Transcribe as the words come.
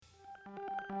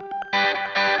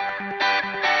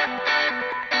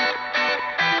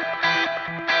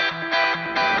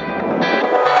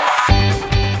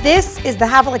This is the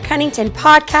Havilah Cunnington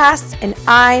podcast, and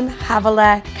I'm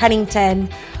Havilah Cunnington.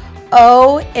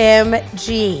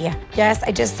 OMG. Yes,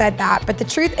 I just said that. But the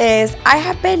truth is, I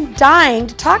have been dying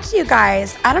to talk to you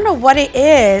guys. I don't know what it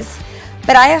is,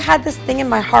 but I have had this thing in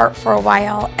my heart for a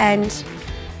while. And,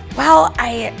 well,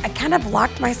 I kind of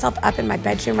locked myself up in my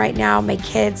bedroom right now. My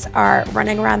kids are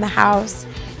running around the house.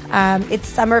 It's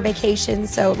summer vacation,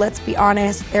 so let's be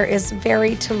honest, there is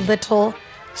very too little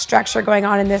structure going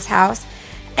on in this house.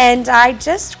 And I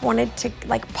just wanted to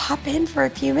pop in for a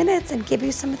few minutes and give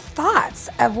you some thoughts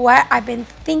of what I've been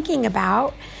thinking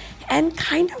about and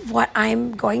kind of what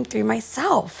I'm going through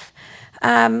myself.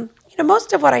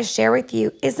 Most of what I share with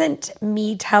you isn't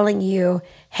me telling you,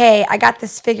 hey, I got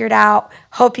this figured out.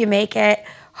 Hope you make it.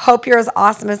 Hope you're as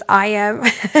awesome as I am.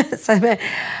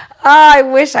 I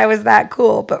wish I was that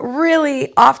cool. But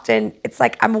really often it's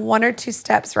like I'm one or two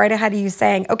steps right ahead of you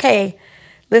saying, okay,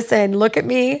 listen, look at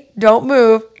me, don't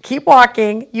move, keep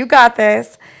walking, you got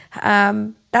this.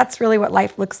 That's really what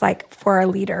life looks like for a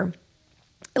leader,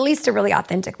 at least a really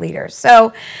authentic leader.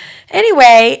 So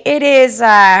anyway, it is,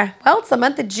 it's the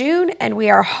month of June and we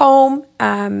are home.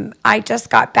 I just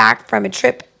got back from a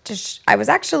trip I was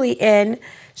actually in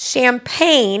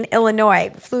Champaign,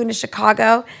 Illinois. Flew into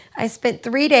Chicago. I spent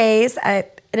 3 days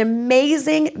at an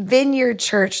amazing vineyard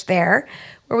church there,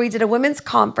 where we did a women's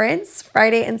conference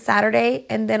Friday and Saturday,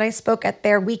 and then I spoke at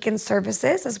their weekend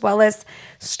services as well as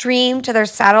streamed to their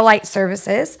satellite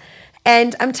services.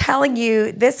 And I'm telling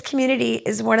you, this community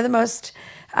is one of the most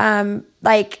kind,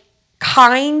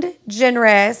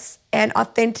 generous, and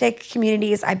authentic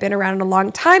communities I've been around in a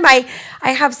long time. I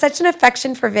have such an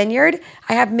affection for Vineyard.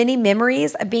 I have many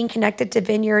memories of being connected to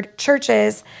Vineyard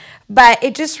churches, but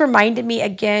it just reminded me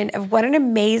again of what an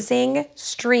amazing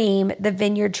stream the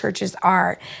Vineyard churches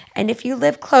are. And if you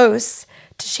live close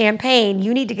to Champaign,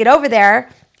 you need to get over there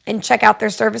and check out their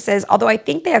services, although I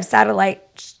think they have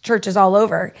satellite churches all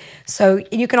over. So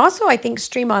you can also, I think,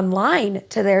 stream online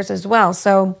to theirs as well.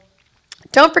 So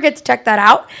don't forget to check that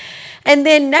out. And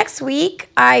then next week,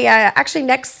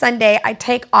 next Sunday, I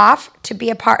take off to be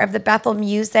a part of the Bethel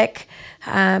Music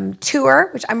tour,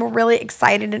 which I'm really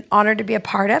excited and honored to be a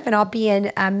part of. And I'll be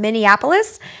in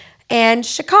Minneapolis and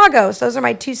Chicago. So those are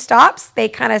my two stops. They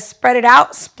kind of spread it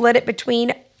out, split it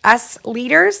between us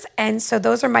leaders. And so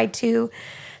those are my two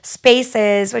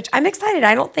spaces, which I'm excited.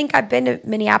 I don't think I've been to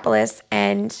Minneapolis,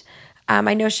 and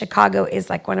I know Chicago is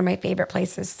one of my favorite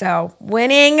places. So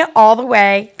winning all the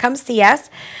way. Come see us.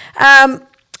 And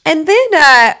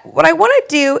then what I want to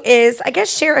do is,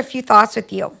 share a few thoughts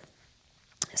with you.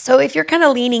 So if you're kind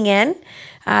of leaning in,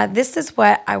 this is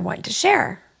what I want to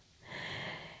share.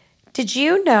 Did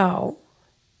you know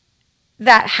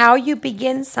that how you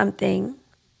begin something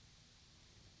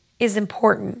is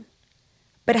important,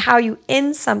 but how you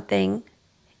end something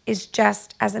is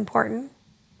just as important?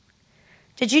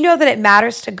 Did you know that it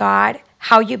matters to God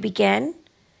how you begin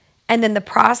and then the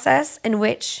process in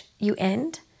which you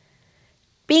end?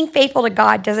 Being faithful to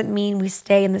God doesn't mean we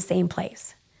stay in the same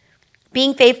place.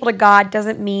 Being faithful to God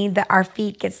doesn't mean that our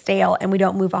feet get stale and we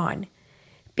don't move on.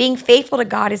 Being faithful to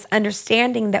God is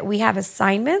understanding that we have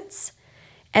assignments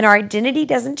and our identity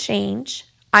doesn't change.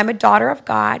 I'm a daughter of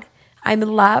God. I'm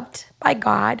loved by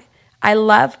God. I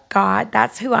love God.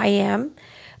 That's who I am.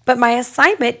 But my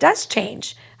assignment does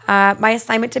change. My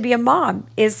assignment to be a mom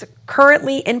is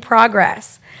currently in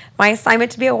progress. My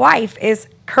assignment to be a wife is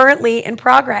currently in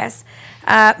progress.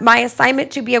 My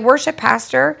assignment to be a worship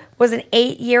pastor was an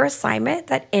 8-year assignment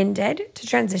that ended to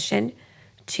transition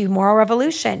to Moral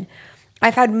Revolution.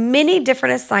 I've had many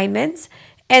different assignments,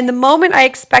 and the moment I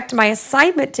expect my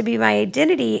assignment to be my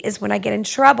identity is when I get in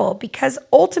trouble, because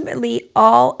ultimately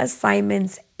all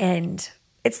assignments end.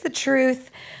 It's the truth.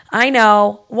 I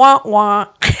know, wah, wah.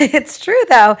 It's true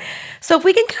though. So if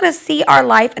we can kind of see our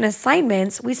life and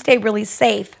assignments, we stay really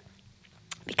safe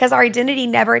because our identity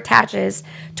never attaches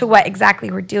to what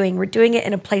exactly we're doing. We're doing it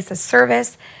in a place of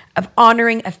service, of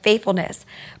honoring, of faithfulness.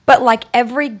 But like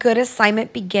every good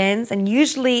assignment begins, and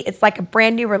usually it's like a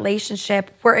brand new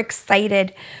relationship, we're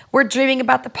excited. We're dreaming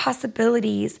about the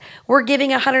possibilities. We're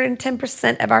giving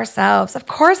 110% of ourselves. Of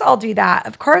course I'll do that.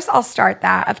 Of course I'll start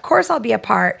that. Of course I'll be a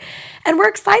part. And we're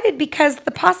excited because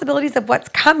the possibilities of what's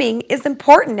coming is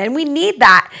important, and we need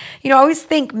that. I always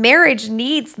think marriage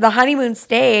needs the honeymoon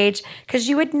stage because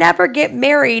you would never get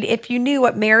married if you knew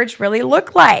what marriage really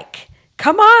looked like.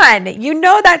 Come on, you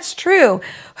know that's true.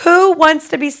 Who wants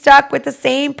to be stuck with the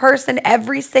same person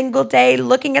every single day,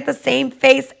 looking at the same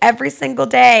face every single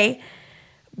day?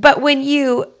 But when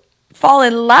you fall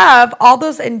in love, all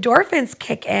those endorphins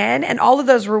kick in and all of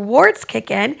those rewards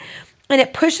kick in, And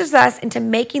it pushes us into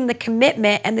making the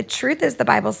commitment. And the truth is, the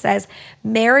Bible says,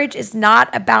 marriage is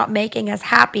not about making us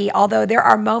happy, although there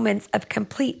are moments of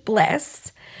complete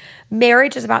bliss.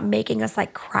 Marriage is about making us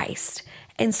like Christ.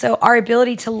 And so our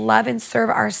ability to love and serve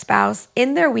our spouse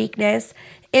in their weakness,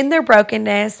 in their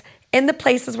brokenness, in the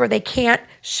places where they can't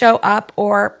show up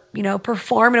or,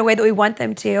 perform in a way that we want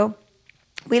them to.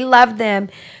 We love them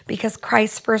because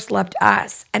Christ first loved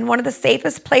us. And one of the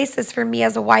safest places for me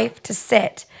as a wife to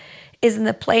sit is in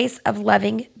the place of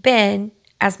loving Ben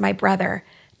as my brother,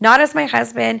 not as my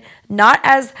husband, not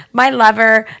as my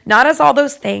lover, not as all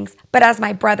those things, but as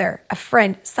my brother, a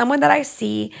friend, someone that I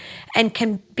see and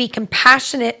can be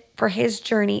compassionate for his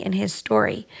journey and his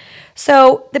story.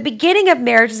 So the beginning of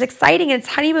marriage is exciting, and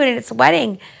it's honeymoon and it's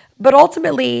wedding, but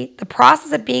ultimately the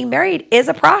process of being married is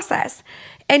a process.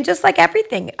 And just like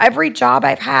everything, every job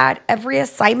I've had, every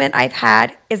assignment I've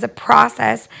had is a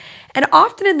process. And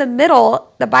often in the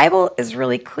middle, the Bible is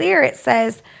really clear. It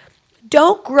says,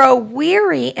 don't grow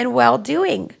weary in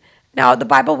well-doing. Now, the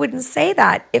Bible wouldn't say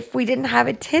that if we didn't have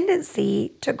a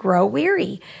tendency to grow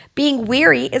weary. Being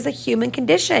weary is a human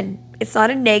condition. It's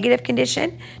not a negative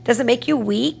condition. It doesn't make you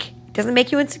weak. It doesn't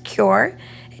make you insecure.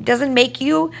 It doesn't make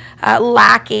you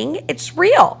lacking. It's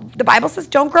real. The Bible says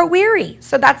don't grow weary.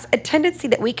 So that's a tendency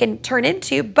that we can turn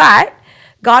into, but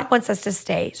God wants us to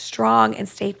stay strong and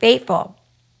stay faithful.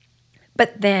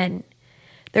 But then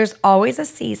there's always a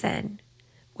season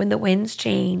when the winds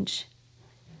change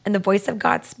and the voice of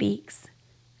God speaks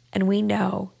and we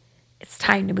know it's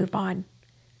time to move on.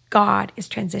 God is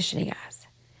transitioning us.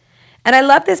 And I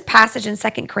love this passage in 2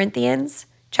 Corinthians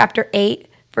chapter 8,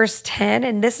 verse 10,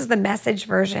 and this is the Message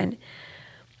version.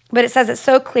 But it says it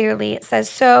so clearly. It says,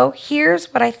 so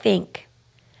here's what I think.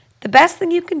 The best thing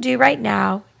you can do right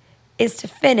now is to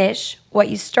finish what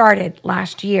you started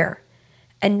last year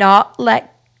and not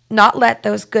let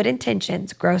those good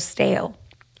intentions grow stale.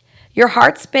 Your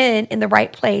heart's been in the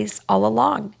right place all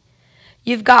along.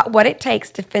 You've got what it takes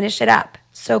to finish it up,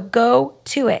 so go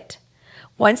to it.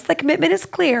 Once the commitment is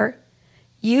clear,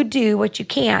 you do what you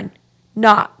can,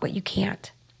 not what you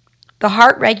can't. The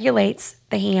heart regulates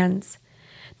the hands.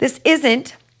 This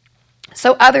isn't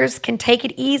so others can take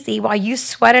it easy while you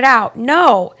sweat it out.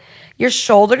 No, you're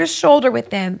shoulder to shoulder with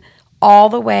them all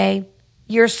the way.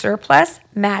 Your surplus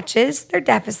matches their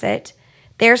deficit.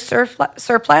 Their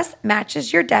surplus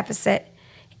matches your deficit.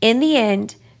 In the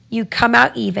end, you come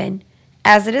out even.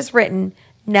 As it is written,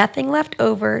 nothing left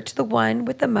over to the one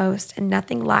with the most and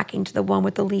nothing lacking to the one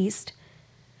with the least.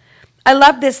 I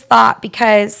love this thought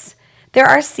because there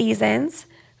are seasons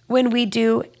when we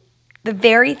do the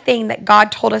very thing that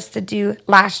God told us to do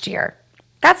last year.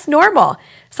 That's normal.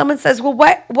 Someone says, well,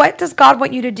 what does God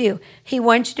want you to do? He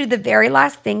wants you to do the very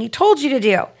last thing he told you to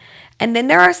do. And then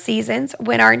there are seasons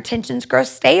when our intentions grow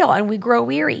stale and we grow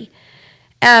weary.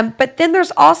 But then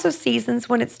there's also seasons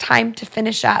when it's time to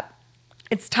finish up.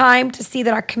 It's time to see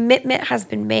that our commitment has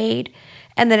been made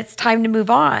and that it's time to move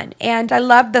on. And I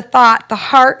love the thought, the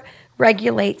heart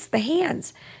regulates the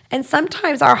hands. And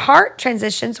sometimes our heart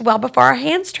transitions well before our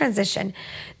hands transition.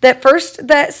 That first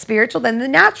the spiritual, then the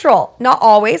natural. Not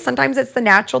always. Sometimes it's the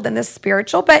natural, then the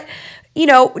spiritual. But,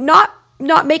 not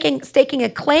staking a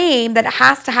claim that it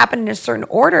has to happen in a certain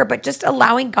order, but just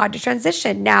allowing God to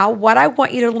transition. Now, what I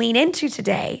want you to lean into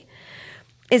today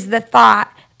is the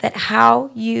thought that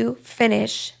how you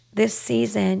finish this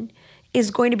season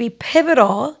is going to be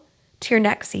pivotal to your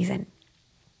next season.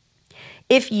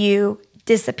 If you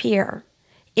disappear,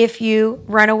 if you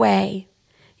run away,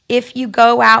 if you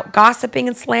go out gossiping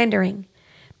and slandering,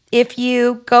 if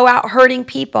you go out hurting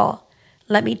people,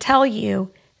 let me tell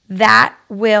you, that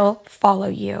will follow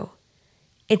you.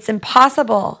 It's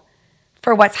impossible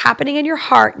for what's happening in your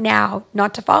heart now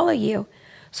not to follow you.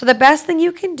 So the best thing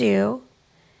you can do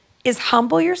is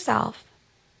humble yourself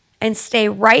and stay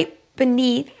right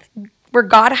beneath where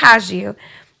God has you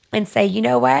and say, you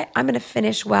know what? I'm going to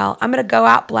finish well. I'm going to go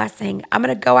out blessing. I'm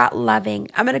going to go out loving.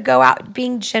 I'm going to go out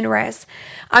being generous.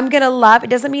 I'm going to love. It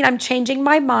doesn't mean I'm changing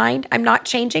my mind. I'm not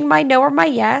changing my no or my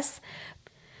yes,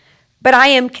 but I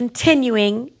am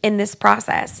continuing in this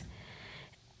process.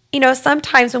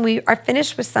 Sometimes when we are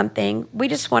finished with something, we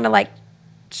just want to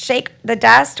shake the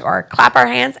dust or clap our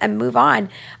hands and move on.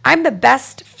 I'm the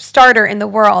best starter in the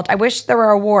world. I wish there were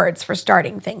awards for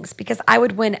starting things because I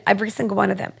would win every single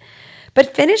one of them.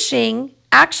 But finishing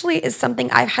actually is something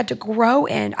I've had to grow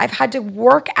in. I've had to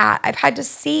work at. I've had to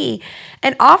see.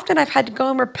 And often I've had to go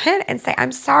and repent and say,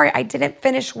 I'm sorry, I didn't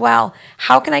finish well.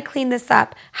 How can I clean this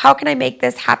up? How can I make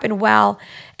this happen well?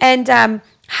 And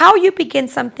how you begin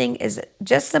something is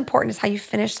just as important as how you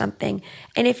finish something.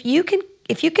 And if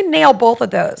if you can nail both of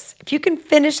those, if you can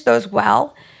finish those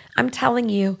well, I'm telling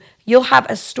you, you'll have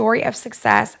a story of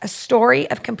success, a story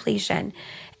of completion.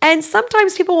 And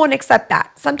sometimes people won't accept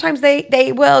that. Sometimes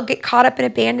they will get caught up in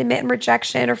abandonment and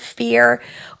rejection or fear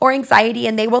or anxiety,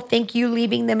 and they will think you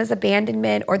leaving them is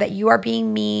abandonment or that you are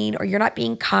being mean or you're not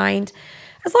being kind.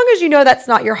 As long as you know that's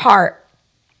not your heart,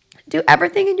 do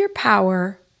everything in your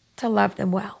power to love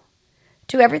them well.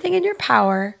 Do everything in your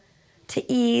power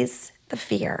to ease the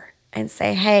fear and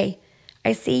say, hey,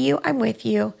 I see you, I'm with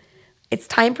you. It's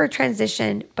time for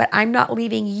transition, but I'm not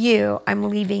leaving you, I'm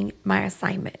leaving my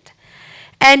assignment.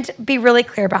 And be really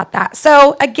clear about that.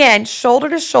 So again, shoulder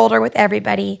to shoulder with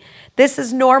everybody. This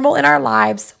is normal in our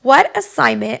lives. What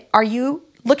assignment are you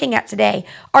looking at today?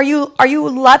 Are you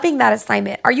loving that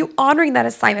assignment? Are you honoring that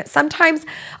assignment? Sometimes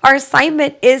our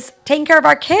assignment is taking care of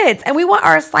our kids, and we want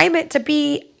our assignment to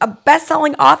be a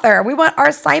best-selling author. We want our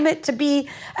assignment to be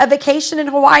a vacation in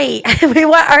Hawaii. We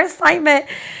want our assignment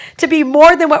to be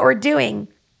more than what we're doing.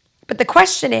 But the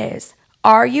question is,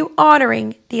 are you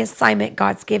honoring the assignment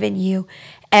God's given you?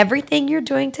 Everything you're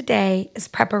doing today is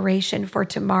preparation for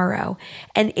tomorrow,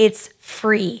 and it's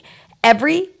free.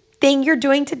 Everything you're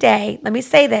doing today, let me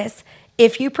say this,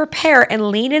 if you prepare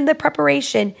and lean in the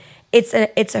preparation, it's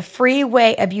a free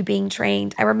way of you being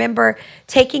trained. I remember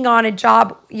taking on a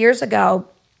job years ago,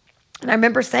 and I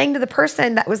remember saying to the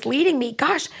person that was leading me,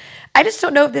 gosh, I just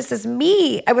don't know if this is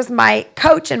me. I was my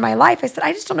coach in my life. I said,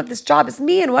 I just don't know if this job is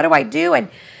me, and what do I do?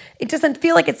 And it doesn't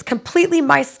feel like it's completely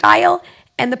my style.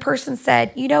 And the person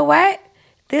said, you know what?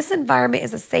 This environment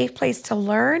is a safe place to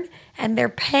learn, and they're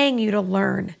paying you to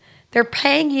learn. They're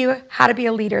paying you how to be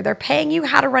a leader. They're paying you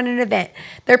how to run an event.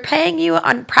 They're paying you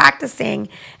on practicing.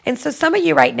 And so some of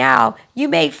you right now, you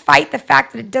may fight the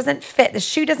fact that it doesn't fit. The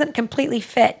shoe doesn't completely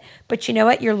fit. But you know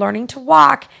what? You're learning to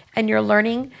walk, and you're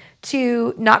learning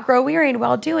to not grow weary in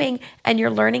well doing, and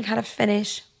you're learning how to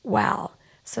finish well.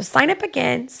 So sign up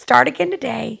again, start again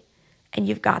today, and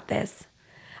you've got this.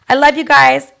 I love you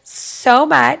guys so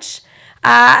much.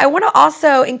 I want to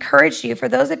also encourage you, for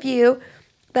those of you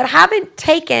that haven't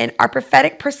taken our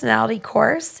prophetic personality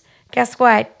course, guess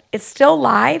what? It's still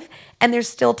live and there's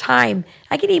still time.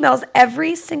 I get emails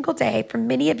every single day from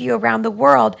many of you around the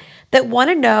world that want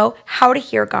to know how to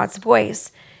hear God's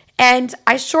voice. And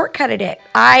I shortcutted it.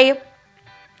 I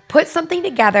put something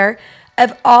together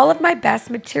of all of my best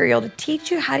material to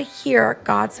teach you how to hear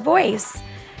God's voice.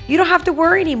 You don't have to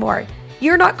worry anymore.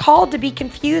 You're not called to be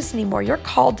confused anymore. You're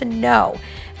called to know.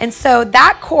 And so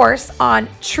that course on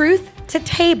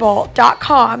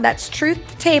truthtotable.com, that's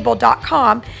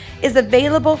truthtotable.com, is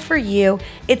available for you.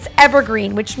 It's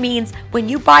evergreen, which means when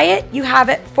you buy it, you have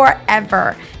it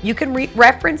forever. You can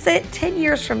reference it 10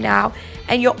 years from now,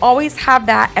 and you'll always have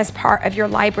that as part of your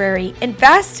library.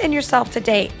 Invest in yourself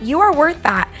today. You are worth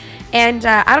that. And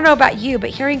I don't know about you,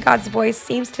 but hearing God's voice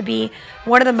seems to be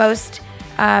one of the most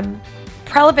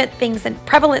prevalent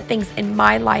things in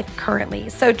my life currently.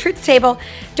 So Truth to Table,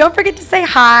 don't forget to say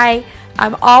hi.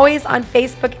 I'm always on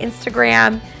Facebook,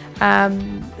 Instagram,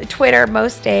 Twitter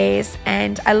most days,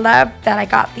 and I love that I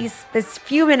got this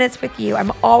few minutes with you.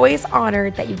 I'm always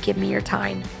honored that you give me your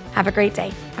time. Have a great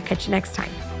day. I'll catch you next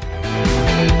time.